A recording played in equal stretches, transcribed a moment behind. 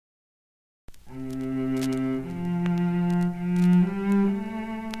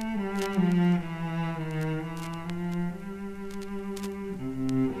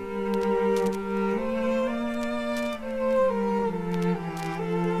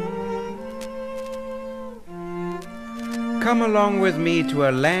Come along with me to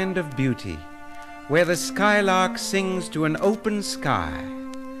a land of beauty, where the skylark sings to an open sky,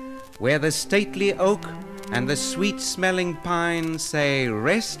 where the stately oak and the sweet-smelling pine say,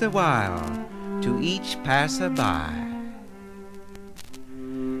 "Rest a while," to each passer-by.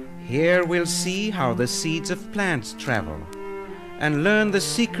 Here we'll see how the seeds of plants travel, and learn the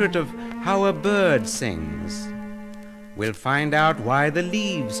secret of how a bird sings. We'll find out why the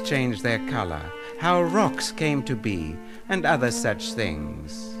leaves change their color, how rocks came to be, and other such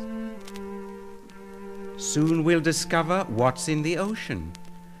things. Soon we'll discover what's in the ocean,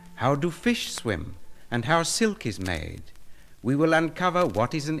 how do fish swim, and how silk is made. We will uncover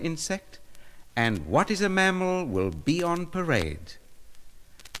what is an insect, and what is a mammal will be on parade.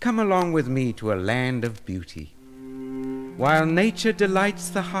 Come along with me to a land of beauty. While nature delights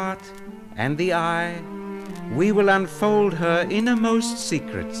the heart and the eye, we will unfold her innermost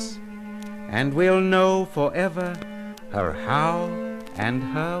secrets, and we'll know forever her how and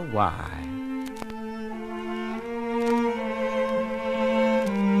her why.